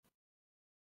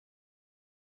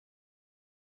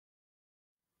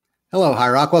Hello, High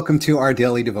Rock. Welcome to our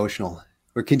daily devotional.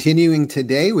 We're continuing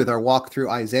today with our walk through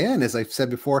Isaiah. And as I've said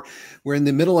before, we're in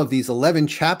the middle of these 11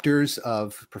 chapters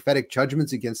of prophetic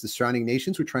judgments against the surrounding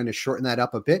nations. We're trying to shorten that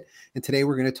up a bit. And today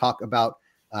we're going to talk about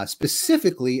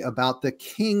specifically about the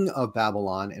king of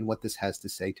Babylon and what this has to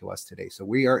say to us today. So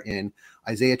we are in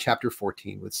Isaiah chapter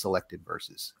 14 with selected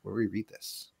verses where we read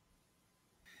this.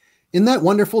 In that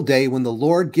wonderful day when the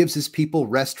Lord gives his people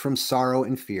rest from sorrow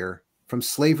and fear, from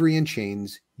slavery and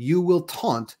chains, you will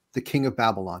taunt the king of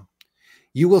Babylon.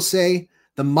 You will say,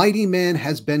 the mighty man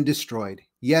has been destroyed.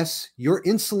 Yes, your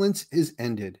insolence is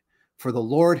ended, for the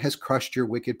Lord has crushed your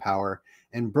wicked power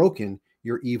and broken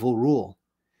your evil rule.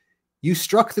 You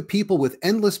struck the people with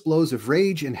endless blows of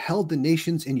rage and held the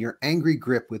nations in your angry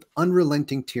grip with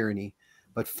unrelenting tyranny.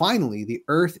 But finally, the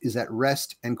earth is at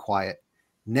rest and quiet.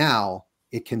 Now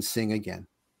it can sing again.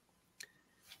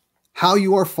 How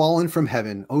you are fallen from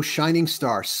heaven, O shining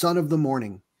star, son of the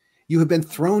morning. You have been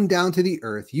thrown down to the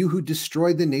earth, you who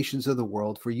destroyed the nations of the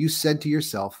world, for you said to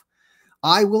yourself,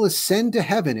 I will ascend to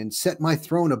heaven and set my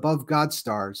throne above God's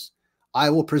stars. I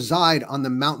will preside on the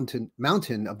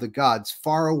mountain of the gods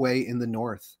far away in the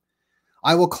north.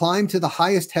 I will climb to the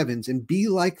highest heavens and be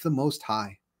like the Most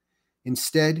High.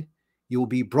 Instead, you will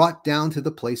be brought down to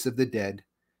the place of the dead,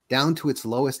 down to its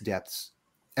lowest depths.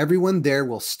 Everyone there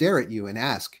will stare at you and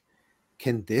ask,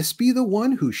 can this be the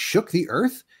one who shook the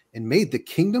earth and made the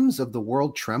kingdoms of the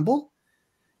world tremble?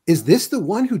 Is this the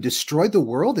one who destroyed the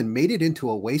world and made it into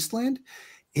a wasteland?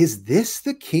 Is this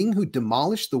the king who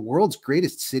demolished the world's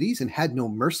greatest cities and had no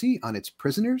mercy on its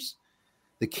prisoners?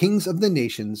 The kings of the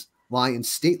nations lie in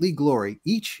stately glory,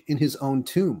 each in his own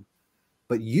tomb.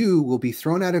 But you will be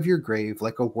thrown out of your grave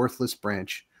like a worthless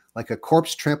branch, like a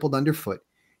corpse trampled underfoot.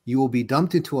 You will be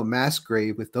dumped into a mass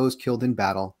grave with those killed in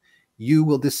battle. You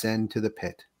will descend to the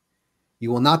pit.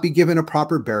 You will not be given a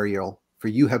proper burial, for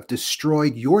you have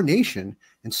destroyed your nation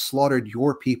and slaughtered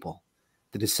your people.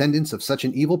 The descendants of such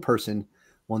an evil person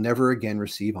will never again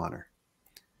receive honor.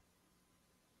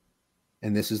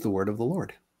 And this is the word of the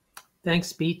Lord.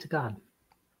 Thanks be to God.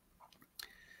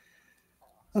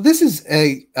 Well, this is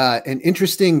an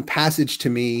interesting passage to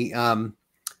me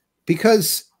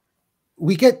because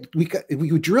we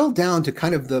drill down to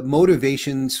kind of the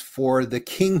motivations for the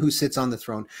king who sits on the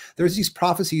throne. There's these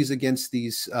prophecies against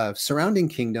these surrounding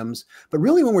kingdoms, but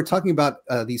really when we're talking about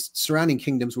these surrounding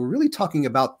kingdoms, we're really talking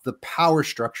about the power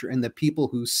structure and the people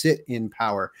who sit in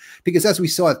power. Because as we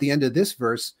saw at the end of this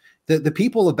verse, the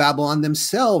people of Babylon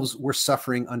themselves were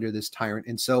suffering under this tyrant.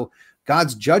 And so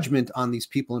God's judgment on these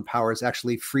people in power is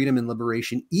actually freedom and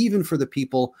liberation, even for the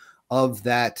people of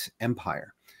that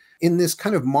empire. In this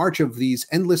kind of march of these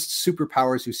endless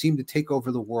superpowers who seem to take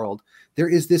over the world, there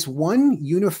is this one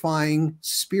unifying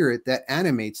spirit that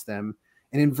animates them.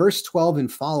 And in verse 12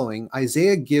 and following,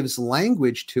 Isaiah gives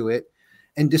language to it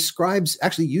and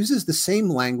actually uses the same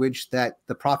language that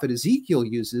the prophet Ezekiel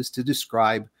uses to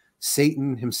describe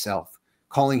Satan himself,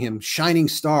 calling him shining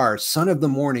star, son of the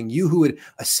morning, you who would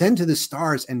ascend to the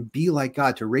stars and be like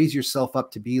God, to raise yourself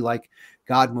up to be like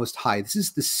God Most High. This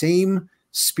is the same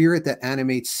spirit that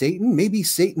animates Satan. Maybe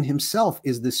Satan himself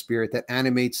is the spirit that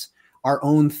animates our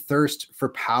own thirst for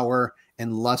power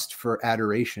and lust for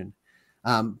adoration.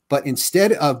 But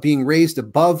instead of being raised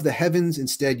above the heavens,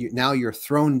 now you're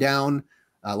thrown down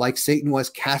like Satan was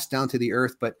cast down to the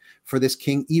earth. But for this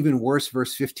king, even worse,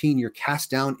 verse 15, you're cast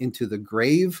down into the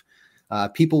grave.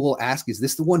 People will ask, is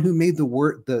this the one who made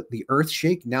the earth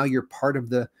shake? Now you're part of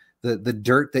the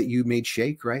dirt that you made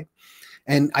shake, right?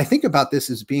 And I think about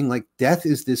this as being like death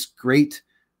is this great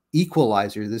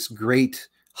equalizer, this great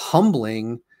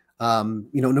humbling, no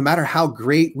matter how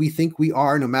great we think we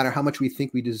are, no matter how much we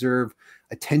think we deserve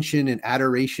attention and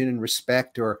adoration and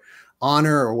respect or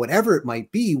honor or whatever it might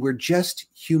be, we're just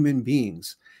human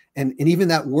beings. And even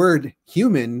that word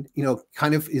human,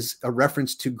 kind of is a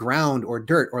reference to ground or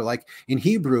dirt, or like in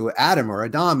Hebrew, Adam or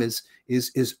Adam is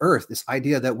earth, this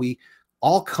idea that we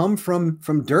all come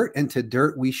from dirt, and to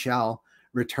dirt we shall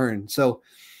return. So,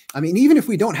 even if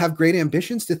we don't have great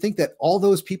ambitions, to think that all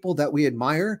those people that we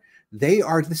admire, they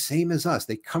are the same as us.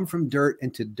 They come from dirt,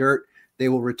 and to dirt they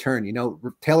will return.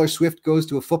 Taylor Swift goes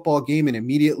to a football game and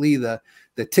immediately the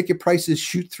ticket prices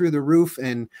shoot through the roof,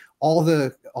 and all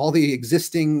the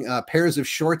existing pairs of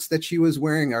shorts that she was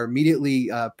wearing are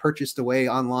immediately purchased away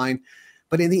online.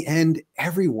 But in the end,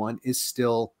 everyone is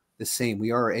still the same.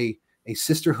 We are a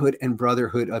sisterhood and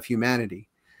brotherhood of humanity.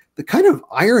 The kind of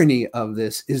irony of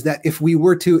this is that if we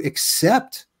were to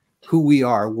accept who we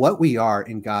are, what we are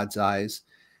in God's eyes,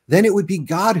 then it would be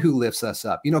God who lifts us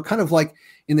up. You know, kind of like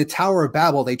in the Tower of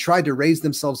Babel, they tried to raise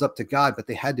themselves up to God, but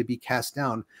they had to be cast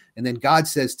down. And then God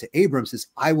says to Abram, says,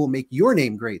 I will make your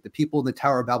name great. The people in the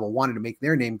Tower of Babel wanted to make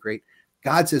their name great.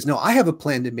 God says, no, I have a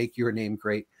plan to make your name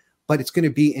great, but it's going to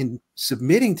be in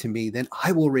submitting to me, then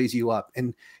I will raise you up.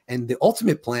 And the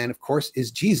ultimate plan, of course,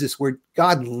 is Jesus, where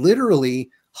God literally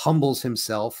humbles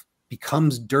himself,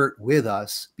 becomes dirt with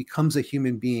us, becomes a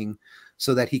human being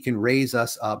so that he can raise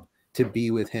us up to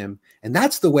be with him. And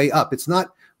that's the way up. It's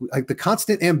not like the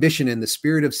constant ambition in the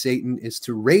spirit of Satan is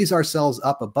to raise ourselves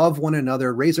up above one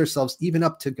another, raise ourselves even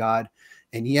up to God.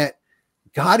 And yet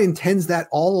God intends that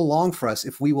all along for us.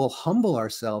 If we will humble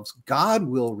ourselves, God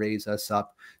will raise us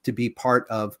up to be part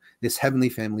of this heavenly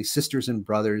family, sisters and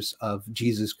brothers of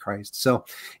Jesus Christ. So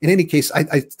in any case,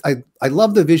 I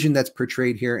love the vision that's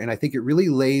portrayed here. And I think it really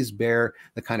lays bare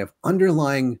the kind of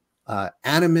underlying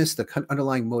animus, the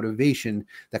underlying motivation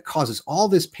that causes all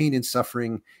this pain and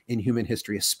suffering in human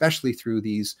history, especially through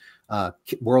these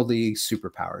worldly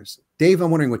superpowers. Dave,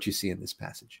 I'm wondering what you see in this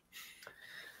passage.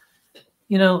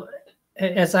 You know,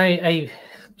 as I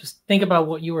just think about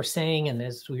what you were saying, and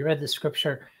as we read the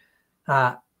scripture,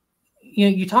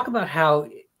 you talk about how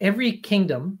every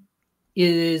kingdom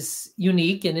is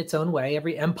unique in its own way.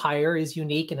 Every empire is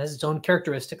unique and has its own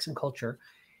characteristics and culture.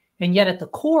 And yet at the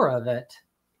core of it,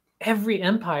 every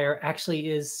empire actually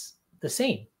is the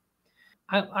same.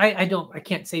 I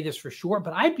can't say this for sure,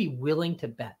 but I'd be willing to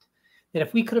bet that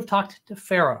if we could have talked to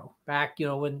Pharaoh back,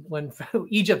 when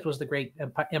Egypt was the great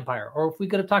empire, or if we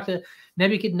could have talked to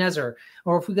Nebuchadnezzar,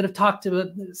 or if we could have talked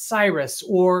to Cyrus,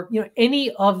 or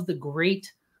any of the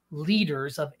great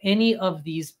leaders of any of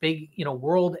these big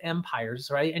world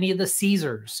empires, right? Any of the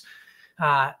Caesars,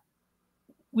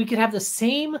 we could have the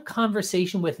same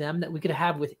conversation with them that we could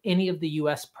have with any of the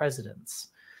U.S. presidents,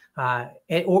 or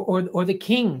the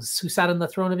kings who sat on the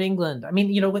throne of England. I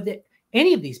mean, with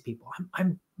any of these people,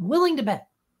 I'm willing to bet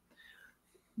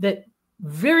that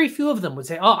very few of them would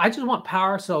say, "Oh, I just want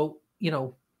power, so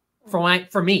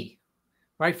for me,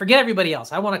 right? Forget everybody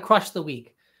else. I want to crush the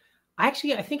weak." I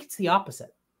think it's the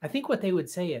opposite. I think what they would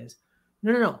say is,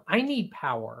 "No, I need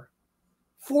power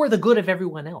for the good of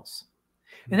everyone else."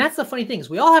 And that's the funny thing, is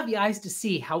we all have the eyes to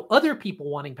see how other people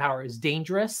wanting power is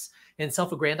dangerous and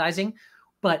self-aggrandizing,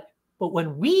 but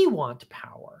when we want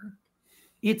power,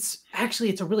 it's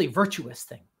a really virtuous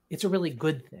thing. It's a really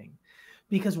good thing,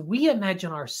 because we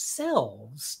imagine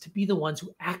ourselves to be the ones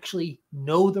who actually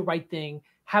know the right thing,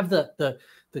 have the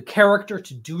character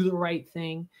to do the right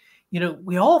thing.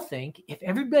 We all think if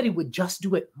everybody would just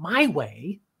do it my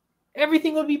way,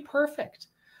 everything would be perfect.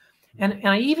 And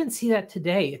I even see that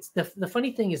today. It's the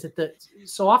funny thing is that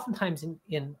so oftentimes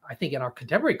in I think in our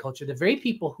contemporary culture, the very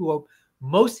people who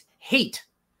most hate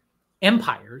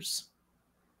empires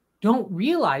don't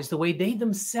realize the way they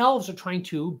themselves are trying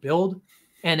to build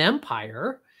an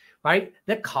empire, right,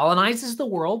 that colonizes the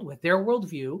world with their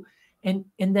worldview, and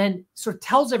then sort of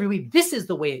tells everybody this is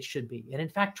the way it should be, and in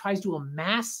fact tries to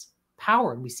amass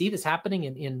power. And we see this happening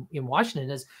in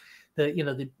Washington as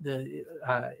the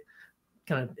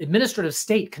kind of administrative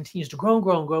state continues to grow and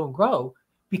grow and grow and grow,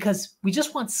 because we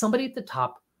just want somebody at the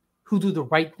top who do the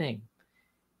right thing.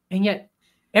 And yet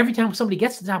every time somebody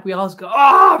gets to the top, we always go,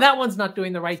 "Oh, that one's not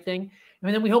doing the right thing."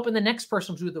 And then we hope in the next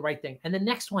person will do the right thing, and the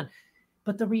next one.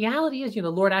 But the reality is,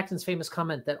 Lord Acton's famous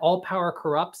comment that all power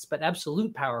corrupts, but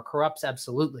absolute power corrupts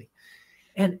absolutely.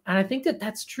 And I think that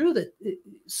that's true, that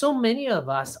so many of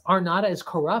us are not as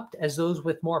corrupt as those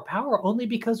with more power, only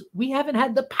because we haven't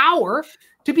had the power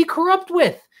to be corrupt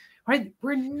with, right?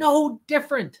 We're no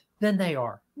different than they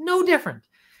are, no different.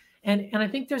 And I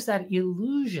think there's that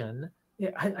illusion.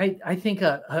 I think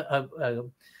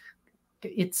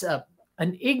it's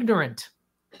an ignorant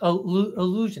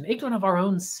illusion, ignorant of our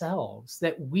own selves,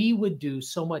 that we would do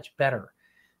so much better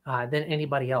than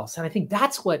anybody else. And I think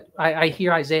that's what I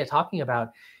hear Isaiah talking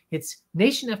about. It's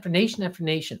nation after nation after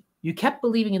nation. You kept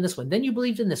believing in this one, then you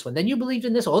believed in this one, then you believed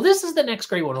in this. Oh, this is the next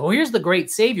great one. Oh, here's the great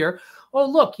savior. Oh,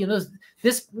 look,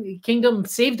 this kingdom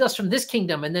saved us from this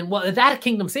kingdom, and then that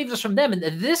kingdom saved us from them, and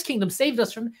this kingdom saved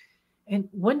us from. And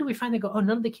when do we finally go, oh,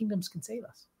 none of the kingdoms can save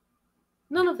us?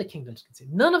 None of the kingdoms can save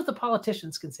us. None of the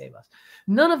politicians can save us.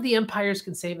 None of the empires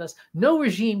can save us. No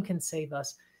regime can save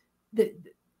us.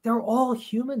 They're all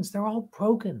humans. They're all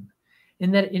broken.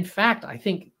 And that, in fact, I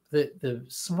think the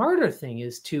smarter thing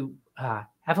is to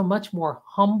have a much more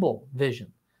humble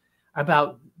vision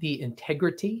about the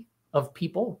integrity of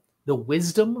people, the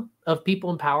wisdom of people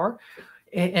in power.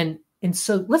 And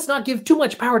so let's not give too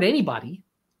much power to anybody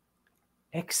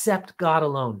except God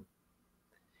alone.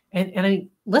 And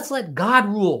let's let God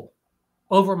rule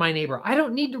over my neighbor. I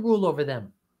don't need to rule over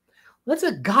them. Let's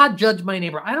let God judge my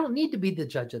neighbor. I don't need to be the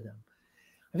judge of them.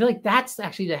 I feel like that's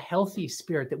actually the healthy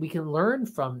spirit that we can learn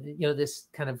from, this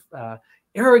kind of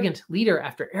arrogant leader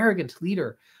after arrogant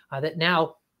leader that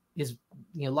now is,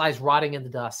 lies rotting in the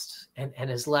dust and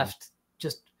has left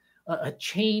just a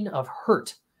chain of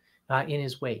hurt in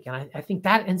his wake. And I think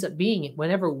that ends up being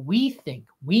whenever we think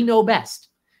we know best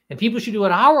and people should do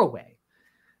it our way,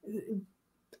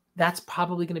 that's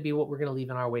probably going to be what we're going to leave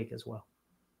in our wake as well.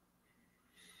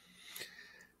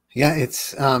 Yeah,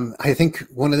 it's, I think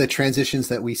one of the transitions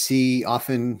that we see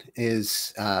often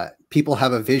is people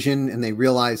have a vision and they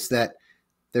realize that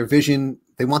they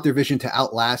want their vision to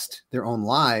outlast their own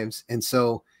lives. And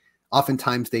so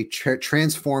oftentimes they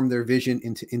transform their vision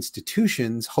into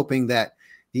institutions, hoping that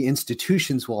the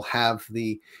institutions will have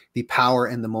the power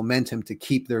and the momentum to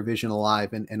keep their vision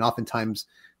alive. And oftentimes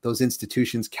those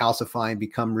institutions calcify and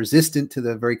become resistant to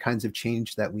the very kinds of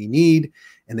change that we need.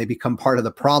 And they become part of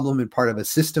the problem and part of a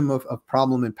system of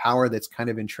problem and power that's kind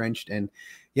of entrenched. And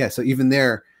yeah, so even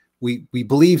there, we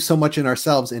believe so much in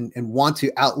ourselves and want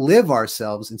to outlive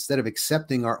ourselves instead of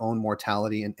accepting our own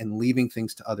mortality and leaving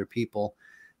things to other people,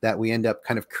 that we end up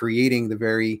kind of creating the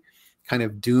very kind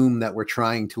of doom that we're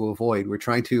trying to avoid. We're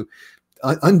trying to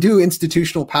undo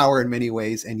institutional power in many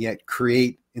ways, and yet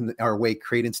create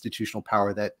institutional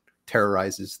power that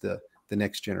terrorizes the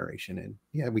next generation. And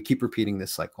yeah, we keep repeating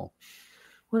this cycle.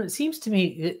 Well, it seems to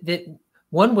me that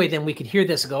one way then we could hear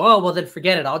this and go, oh, well, then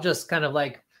forget it. I'll just kind of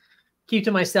like keep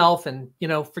to myself and,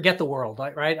 forget the world,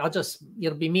 right? I'll just,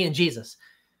 be me and Jesus.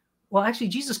 Well, actually,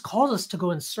 Jesus calls us to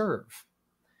go and serve.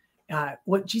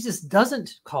 What Jesus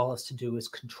doesn't call us to do is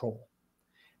control.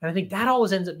 And I think that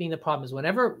always ends up being the problem, is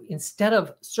whenever, instead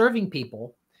of serving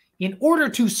people, in order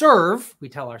to serve, we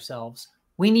tell ourselves,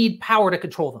 we need power to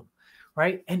control them,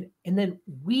 right? And then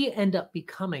we end up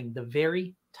becoming the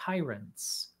very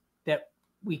tyrants that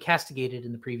we castigated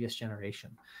in the previous generation,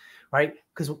 right?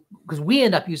 Because we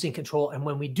end up using control. And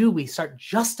when we do, we start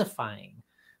justifying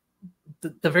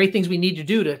the very things we need to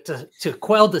do to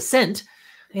quell dissent.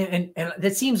 And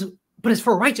that seems, but it's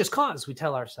for a righteous cause, we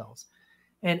tell ourselves.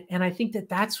 And I think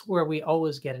that's where we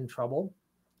always get in trouble.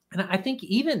 And I think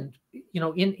even,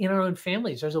 in our own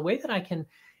families, there's a way that I can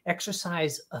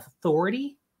exercise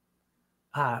authority.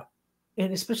 And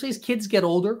especially as kids get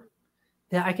older,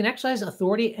 that I can exercise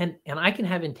authority and I can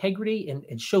have integrity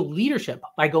and show leadership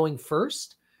by going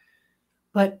first.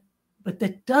 But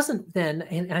that doesn't then,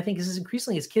 and I think this is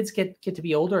increasingly as kids get to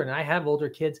be older, and I have older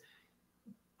kids,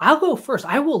 I'll go first.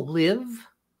 I will live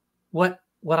what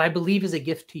I believe is a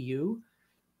gift to you,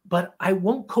 but I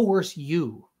won't coerce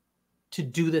you to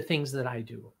do the things that I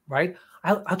do, right?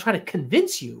 I'll try to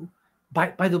convince you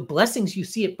by the blessings you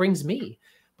see it brings me,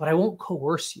 but I won't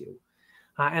coerce you.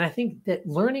 And I think that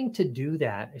learning to do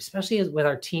that, especially with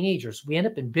our teenagers, we end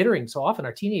up embittering so often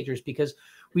our teenagers because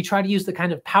we try to use the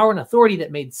kind of power and authority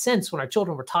that made sense when our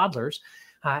children were toddlers.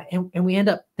 And we end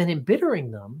up then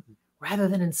embittering them rather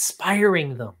than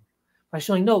inspiring them by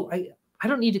showing, no, I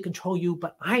don't need to control you,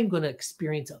 but I'm going to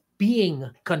experience being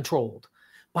controlled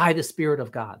by the Spirit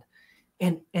of God.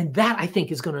 And that, I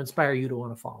think, is going to inspire you to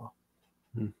want to follow.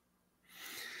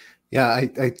 Yeah,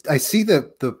 I see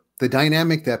the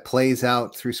dynamic that plays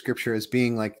out through Scripture as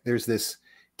being like there's this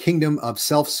kingdom of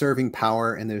self-serving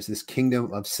power and there's this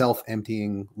kingdom of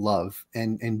self-emptying love.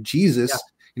 And Jesus,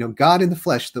 God in the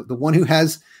flesh, the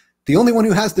only one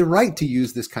who has the right to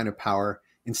use this kind of power,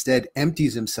 instead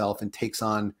empties himself and takes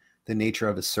on the nature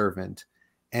of a servant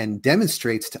and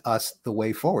demonstrates to us the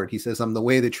way forward. He says, I'm the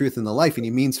way, the truth, and the life. And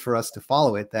he means for us to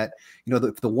follow it, that,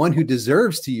 the one who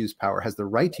deserves to use power, has the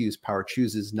right to use power,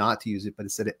 chooses not to use it, but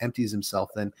instead it empties himself,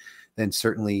 then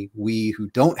certainly we who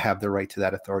don't have the right to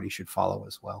that authority should follow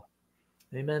as well.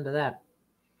 Amen to that.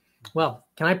 Well,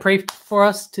 can I pray for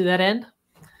us to that end?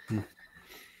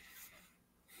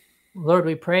 Lord,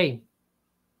 we pray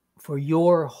for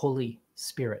your Holy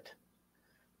Spirit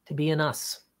to be in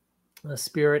us, a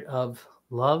spirit of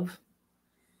love,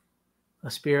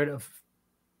 a spirit of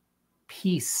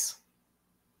peace,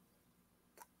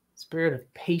 spirit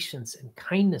of patience and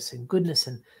kindness and goodness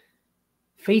and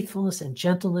faithfulness and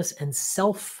gentleness and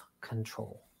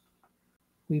self-control.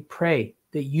 We pray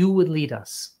that you would lead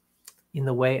us in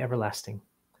the way everlasting.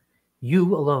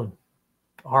 You alone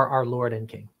are our Lord and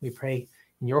King. We pray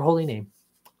in your holy name.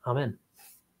 Amen.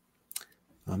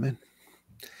 Amen.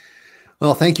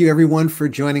 Well, thank you everyone for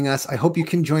joining us. I hope you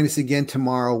can join us again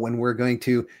tomorrow when we're going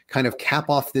to kind of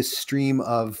cap off this stream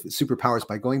of superpowers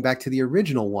by going back to the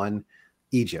original one,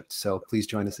 Egypt. So please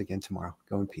join us again tomorrow.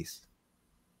 Go in peace.